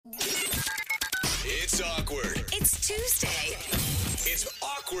It's awkward. It's Tuesday. It's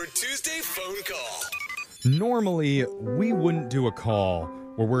Awkward Tuesday phone call. Normally, we wouldn't do a call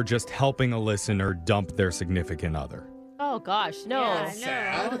where we're just helping a listener dump their significant other. Oh, gosh, no.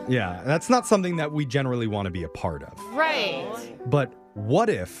 Yeah, that's not something that we generally want to be a part of. Right. But what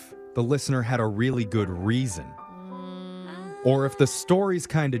if the listener had a really good reason? Or if the story's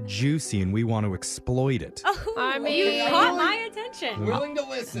kind of juicy and we want to exploit it. I mean, You caught my attention. Willing to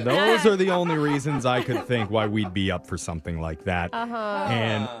listen. Those are the only reasons I could think why we'd be up for something like that.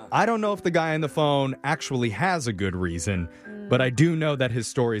 And I don't know if the guy on the phone actually has a good reason, but I do know that his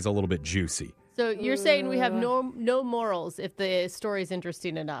story is a little bit juicy. So you're saying we have no morals if the story's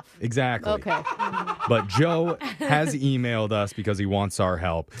interesting enough? Exactly. Okay. But Joe has emailed us because he wants our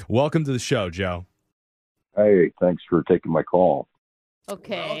help. Welcome to the show, Joe. Hey, thanks for taking my call.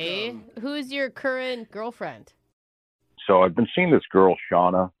 Okay. Welcome. Who's your current girlfriend? So I've been seeing this girl,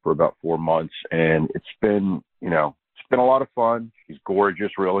 Shauna, for about 4 months, and it's been a lot of fun. She's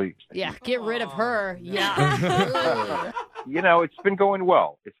gorgeous, really. Yeah, get rid of her. Yeah. It's been going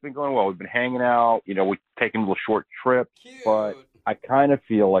well. We've been hanging out. We've taken little short trips, Cute. but I kind of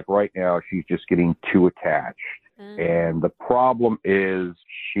feel like right now she's just getting too attached. And the problem is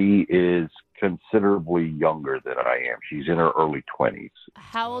she is considerably younger than I am. She's in her early 20s.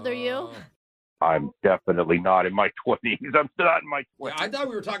 How old are you? I'm definitely not in my 20s. I'm not in my 20s. Yeah, I thought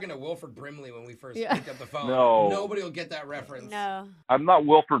we were talking to Wilford Brimley when we first Yeah. picked up the phone. No. Nobody will get that reference. No. I'm not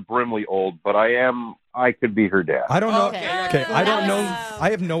Wilford Brimley old, but I could be her dad. I don't know. Okay. Okay, I don't know. Wow.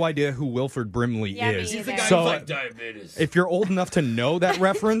 I have no idea who Wilford Brimley Yeah, me is. He's the either. guy So- who's like diabetes. If you're old enough to know that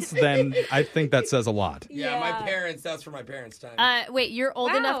reference, then I think that says a lot. yeah, my Yeah. parents, that's for my parents' time. Wait, you're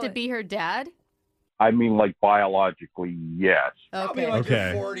old enough Wow. to be her dad? I mean, like biologically, yes. Probably Okay. like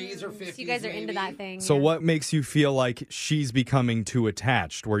Okay. your 40s or 50s. So you guys are maybe. into that thing. So yeah. what makes you feel like she's becoming too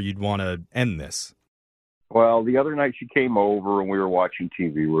attached where you'd want to end this? Well, the other night she came over and we were watching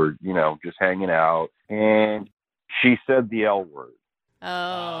TV. We were, just hanging out, and she said the L word.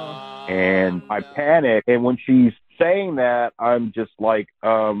 Oh. And I panicked. And when she's saying that, I'm just like,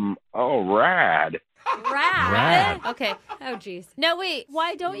 oh, rad. Rad. Okay. Oh, jeez. Now, wait,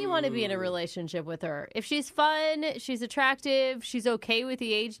 why don't you want to be in a relationship with her? If she's fun, she's attractive, she's okay with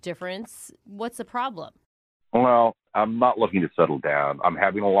the age difference, what's the problem? Well, I'm not looking to settle down. I'm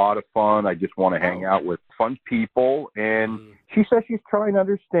having a lot of fun. I just want to hang out with fun people. And she says she's trying to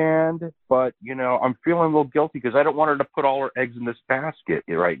understand, but, I'm feeling a little guilty because I don't want her to put all her eggs in this basket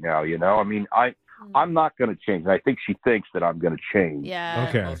right now, I mean, I'm not going to change. And I think she thinks that I'm going to change. Yeah.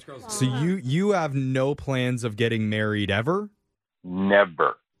 Okay. Most girls So you have no plans of getting married ever?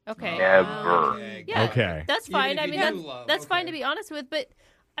 Never. Okay. Never. Yeah. Okay. That's Even fine. if I you mean, do love, that's fine okay. to be honest with, but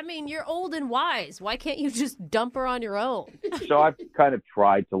I mean, you're old and wise. Why can't you just dump her on your own? So I've kind of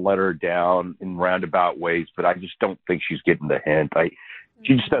tried to let her down in roundabout ways, but I just don't think she's getting the hint.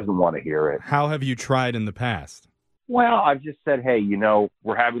 She just doesn't want to hear it. How have you tried in the past? Well, I've just said, hey,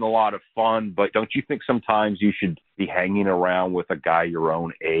 we're having a lot of fun, but don't you think sometimes you should be hanging around with a guy your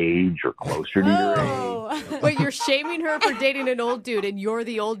own age or closer to your age? Oh. Wait, you're shaming her for dating an old dude and you're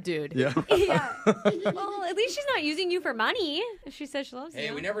the old dude. Yeah. Yeah. Well, at least she's not using you for money. If she says she loves you.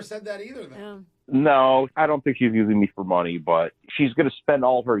 Hey, we never said that either, though. Yeah. No, I don't think she's using me for money, but she's going to spend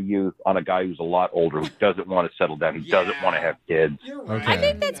all her youth on a guy who's a lot older, who doesn't want to settle down, who doesn't want to have kids. You're right. Okay. I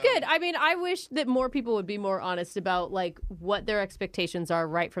think that's good. I mean, I wish that more people would be more honest about like what their expectations are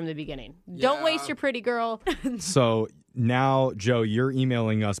right from the beginning. Don't Yeah. waste your pretty girl. So now, Joe, you're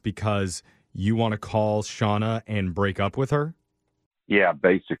emailing us because you want to call Shauna and break up with her? Yeah,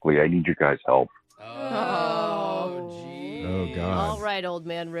 basically, I need your guys' help. Oh, geez. Oh, God. All right, old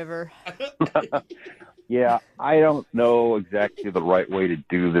man River. Yeah, I don't know exactly the right way to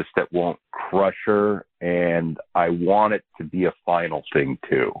do this that won't crush her, and I want it to be a final thing,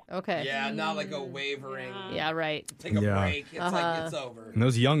 too. Okay. Yeah, not like a wavering. Yeah, right. Take a Yeah. break. It's like it's over. And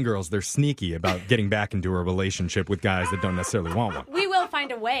those young girls, they're sneaky about getting back into a relationship with guys that don't necessarily want one. We will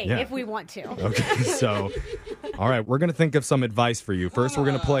find a way Yeah. if we want to. Okay, so, all right, we're going to think of some advice for you. First, we're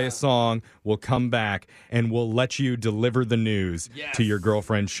going to play a song. We'll come back, and we'll let you deliver the news Yes. to your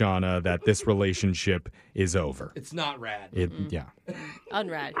girlfriend, Shauna, that this relationship is over. It's not rad. Yeah.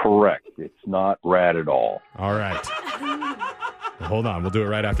 Unrad. Correct. It's not rad at all. All right. Well, hold on. We'll do it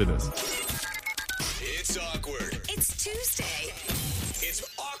right after this. It's awkward. It's Tuesday. It's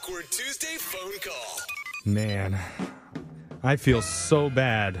Awkward Tuesday phone call. Man, I feel so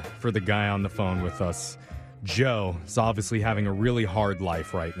bad for the guy on the phone with us. Joe is obviously having a really hard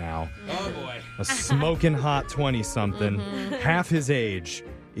life right now. Oh, boy. A smoking hot 20-something, half his age,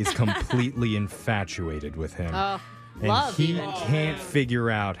 is completely infatuated with him. Oh, And Love he even. can't figure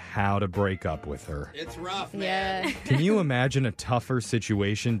out how to break up with her. It's rough, man. Yeah. Can you imagine a tougher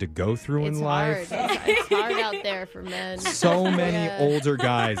situation to go through It's in hard. life? It's hard out there for men. So many Yeah. older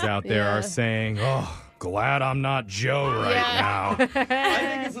guys out there Yeah. are saying, "Oh, glad I'm not Joe right Yeah. now." I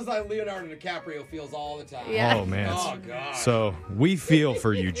think this is how Leonardo DiCaprio feels all the time. Yeah. Oh man. Oh, God. So we feel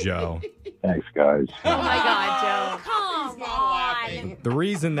for you, Joe. Thanks, guys. Oh my God, Joe. He's not laughing. The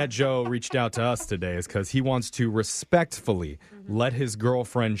reason that Joe reached out to us today is because he wants to respectfully let his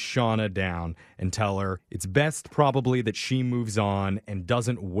girlfriend Shauna down and tell her it's best probably that she moves on and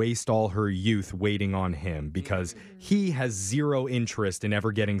doesn't waste all her youth waiting on him because he has zero interest in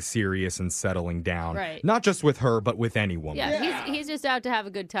ever getting serious and settling down. Right. Not just with her, but with any woman. Yeah, Yeah. He's just out to have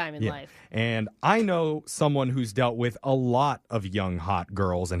a good time in Yeah. life. And I know someone who's dealt with a lot of young, hot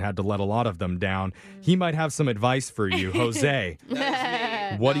girls and had to let a lot of them down. He might have some advice for you, Jose.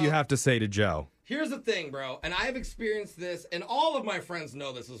 That is me. What do Now, you have to say to Joe? Here's the thing, bro, and I have experienced this, and all of my friends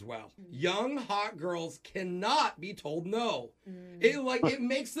know this as well. Young, hot girls cannot be told no. It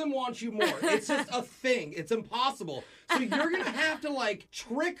makes them want you more. It's just a thing. It's impossible. So you're gonna have to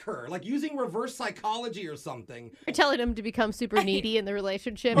trick her, using reverse psychology or something. You're telling him to become super needy in the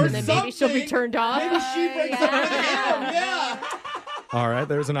relationship, Or and then maybe she'll be something. turned off. Maybe she breaks up with him. Yeah. All right,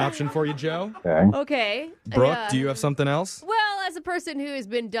 there's an option for you, Joe. Okay. Okay. Brooke, Yeah. do you have something else? Well, as a person who has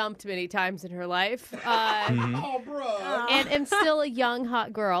been dumped many times in her life, Oh, bro. and am still a young,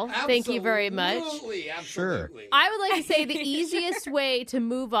 hot girl, thank you very much. Absolutely. I would like to say the easiest way to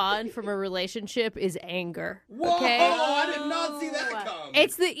move on from a relationship is anger. Whoa, Okay? I did not see that come.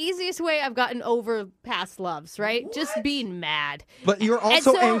 It's the easiest way I've gotten over past loves, right? Just being mad. But you're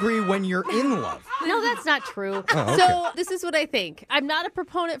also so- angry when you're in love. No, that's not true. Oh, okay. So this is what I think. I'm not a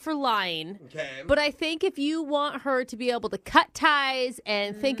proponent for lying. Okay. But I think if you want her to be able to cut ties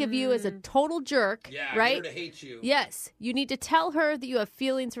and think of you as a total jerk, Yeah, right? here to hate you. Yes, you need to tell her that you have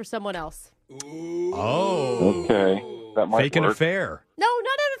feelings for someone else. Ooh. Oh. Okay. That might Fake an work. affair. No,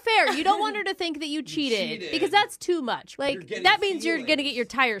 not unfair. You don't want her to think that you cheated, cheated. because that's too much. You're Like getting that means you're feelings. going to get your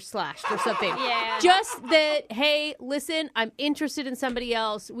tires slashed or something. Yeah. Just that, hey, listen, I'm interested in somebody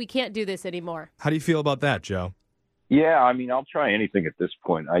else. We can't do this anymore. How do you feel about that, Joe? Yeah, I mean, I'll try anything at this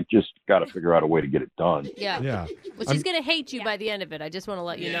point. I just got to figure out a way to get it done. Yeah. Yeah. Well, she's going to hate you by the end of it. I just want to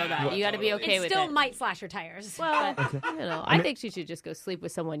let you know Yeah, that. You got to be totally. okay It with still it. might slash your tires. Well, I think she should just go sleep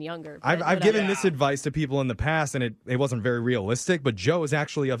with someone younger. but I've whatever. given this advice to people in the past, and it wasn't very realistic, but Joe is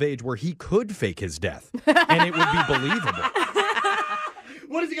actually of age where he could fake his death, and it would be believable.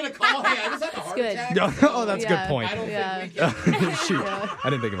 What is he going to call? Hey, I just had a heart good. attack. Oh, that's a Yeah. good point. I don't Yeah. think we can. Shoot, I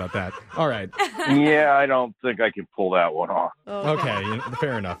didn't think about that. All right. Yeah, I don't think I can pull that one off. Okay,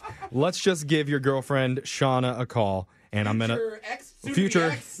 fair enough. Let's just give your girlfriend Shauna a call, and I'm gonna Future ex, soon to be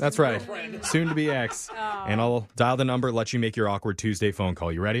future. ex, That's right. girlfriend. Soon to be ex, and I'll dial the number, let you make your awkward Tuesday phone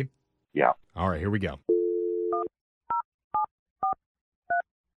call. You ready? Yeah. All right, here we go.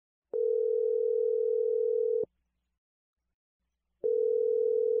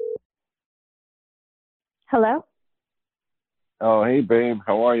 Hello? Oh, hey, babe.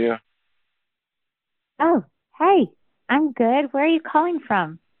 How are you? Oh, hey. I'm good. Where are you calling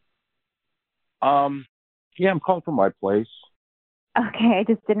from? Yeah, I'm calling from my place. Okay, I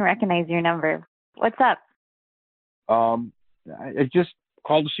just didn't recognize your number. What's up? I just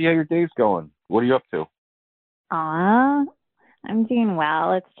called to see how your day's going. What are you up to? Aw, I'm doing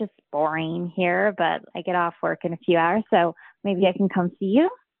well. It's just boring here, but I get off work in a few hours, so maybe I can come see you.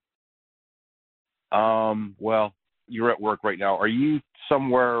 Well, you're at work right now. Are you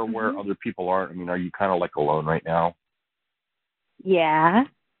somewhere where other people aren't? I mean, are you kind of alone right now? Yeah.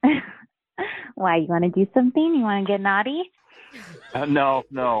 Why, you want to do something? You want to get naughty? No.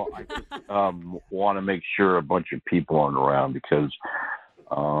 I just want to make sure a bunch of people aren't around because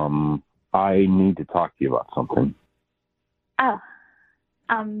I need to talk to you about something. Oh,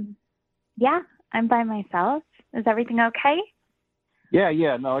 yeah, I'm by myself. Is everything okay?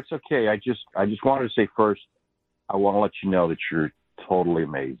 Yeah, no, it's okay. I just wanted to say first, I want to let you know that you're totally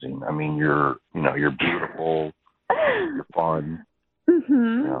amazing. I mean, you're beautiful, you're fun.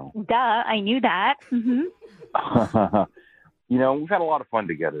 Mm-hmm. No. Duh, I knew that. Mm-hmm. We've had a lot of fun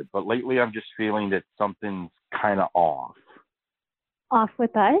together, but lately I'm just feeling that something's kind of off. Off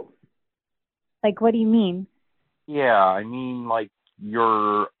with us? Like, what do you mean? Yeah, I mean,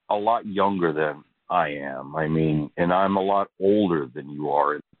 you're a lot younger than I am. I mean, and I'm a lot older than you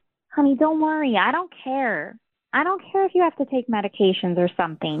are. Honey, don't worry. I don't care. I don't care if you have to take medications or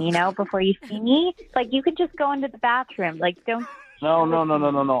something, before you see me. You could just go into the bathroom. Don't.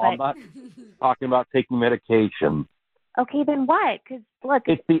 No. I'm not talking about taking medication. Okay, then what? Because, look,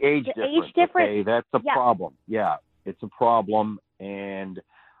 It's the age The difference. age difference- Okay, that's a Yeah. problem. Yeah. It's a problem, and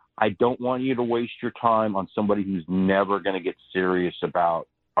I don't want you to waste your time on somebody who's never going to get serious about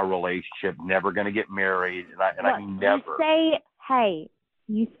a relationship, never going to get married, and I mean never.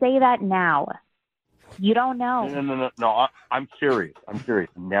 You say that now. You don't know. No. I'm serious.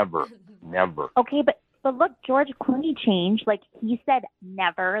 Never. Okay, but look, George Clooney changed. Like, he said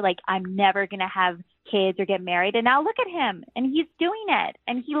never. Like, I'm never going to have kids or get married. And now look at him. And he's doing it.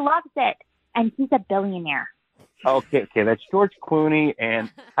 And he loves it. And he's a billionaire. Okay, that's George Clooney.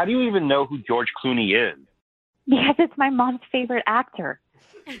 And how do you even know who George Clooney is? Because it's my mom's favorite actor.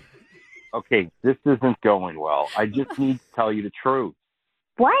 Okay, this isn't going well. I just need to tell you the truth.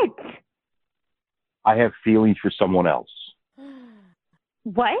 What? I have feelings for someone else.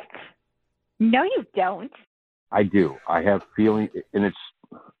 What? No, you don't. I do. I have feelings, and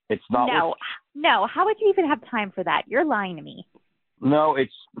it's not. No. How would you even have time for that? You're lying to me. No,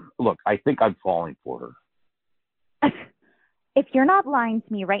 look, I think I'm falling for her. If you're not lying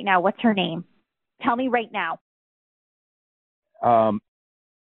to me right now, what's her name? Tell me right now.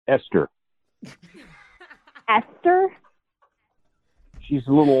 Esther. Esther? She's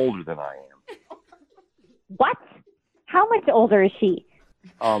a little older than I am. What? How much older is she?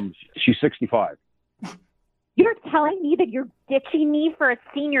 She's 65. You're telling me that you're ditching me for a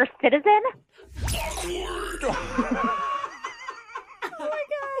senior citizen?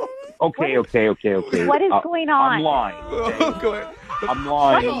 Okay. What is going on? I'm lying. Okay? I'm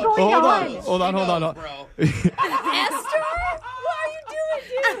lying. What is going on? Hold on. Bro. Esther? What are you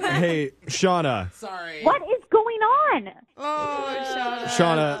doing, dude? Hey, Shauna. Sorry. What is going on? Oh,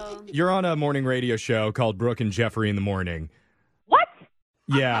 Shauna, you're on a morning radio show called Brooke and Jeffrey in the Morning. What?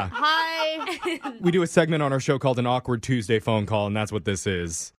 Yeah. Hi. We do a segment on our show called an Awkward Tuesday phone call, and that's what this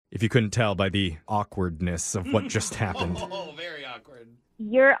is. If you couldn't tell by the awkwardness of what just happened. Oh, very awkward.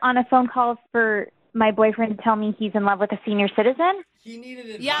 You're on a phone call for my boyfriend to tell me he's in love with a senior citizen? He needed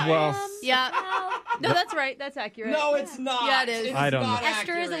advice. Yeah. Well- Yeah. No, that's right. That's accurate. No, it's not. Yeah, it is. It's I don't not know.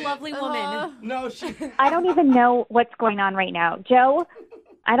 Esther is a accurate. lovely woman. No, she. I don't even know what's going on right now. Joe,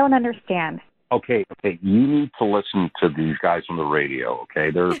 I don't understand. Okay. You need to listen to these guys on the radio,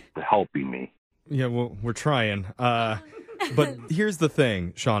 okay? They're helping me. Yeah, well, we're trying. But here's the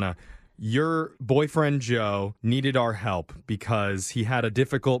thing, Shauna. Your boyfriend, Joe, needed our help because he had a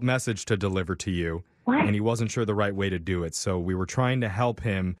difficult message to deliver to you. What? And he wasn't sure the right way to do it. So we were trying to help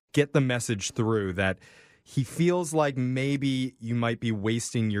him get the message through that he feels like maybe you might be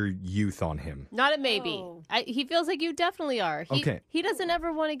wasting your youth on him. Not a maybe. Oh. He feels like you definitely are. Okay. He doesn't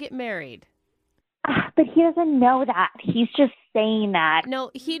ever want to get married. But he doesn't know that. He's just saying that. No,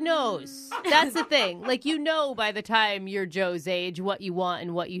 he knows. That's the thing. Like, you know by the time you're Joe's age what you want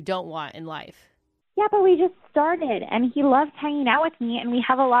and what you don't want in life. Yeah, but we just started, and he loves hanging out with me, and we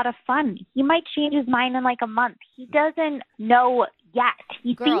have a lot of fun. He might change his mind in like a month. He doesn't know yet.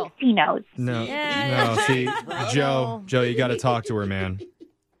 He Girl. thinks he knows. No, Yeah. no. See, Joe, you got to talk to her, man.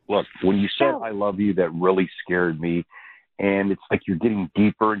 Look, when you said Joe. I love you, that really scared me. And it's like you're getting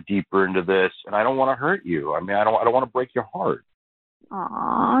deeper and deeper into this, and I don't want to hurt you. I mean, I don't want to break your heart.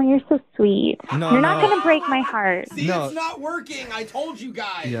 Aw, you're so sweet. No, You're not no. going to break my heart. See, No. it's not working. I told you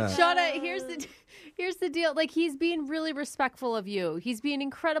guys. Yeah. Shauna, here's the deal. Like, he's being really respectful of you. He's being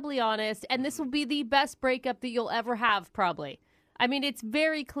incredibly honest, and this will be the best breakup that you'll ever have, probably. I mean, it's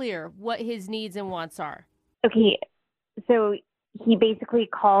very clear what his needs and wants are. Okay, so he basically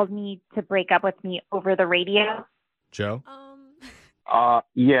called me to break up with me over the radio. Joe?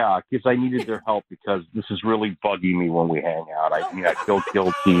 Yeah, because I needed their help because this is really bugging me when we hang out. I mean, I feel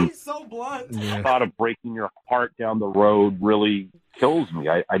guilty. He's so blunt. Yeah. Thought of breaking your heart down the road really kills me.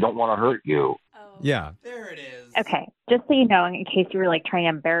 I don't want to hurt you. Yeah. There it is. Okay, just so you know, in case you were like trying to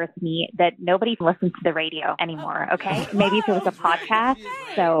embarrass me, that nobody listens to the radio anymore, okay? Maybe if it was a podcast,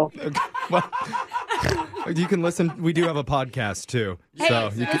 so... Well, you can listen. We do have a podcast, too. Hey,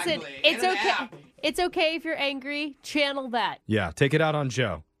 So you can, listen, Exactly. it's And an okay. app. It's okay if you're angry. Channel that. yeah, take it out on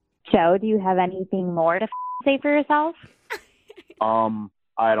Joe. Joe, do you have anything more to say for yourself?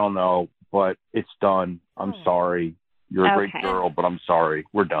 I don't know, but it's done. I'm sorry. You're a great Okay. girl, but I'm sorry.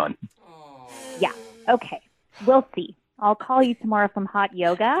 We're done. Oh. Yeah, okay. We'll see. I'll call you tomorrow from hot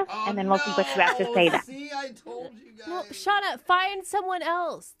yoga, Oh, and then we'll see what you have to no. say then. See, I told you guys. Well, Shauna, find someone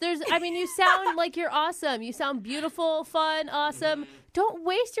else. You sound like you're awesome. You sound beautiful, fun, awesome. Don't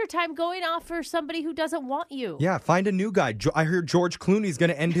waste your time going off for somebody who doesn't want you. Yeah, find a new guy. I heard George Clooney's going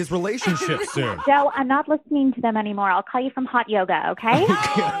to end his relationship soon. Joe, I'm not listening to them anymore. I'll call you from hot yoga, okay?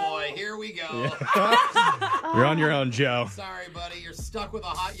 Oh boy, here we go. You're on your own, Joe. Sorry, buddy. You're stuck with a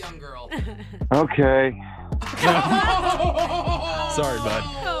hot young girl. Okay. Sorry, bud.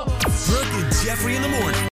 Brooke and Jeffrey in the morning.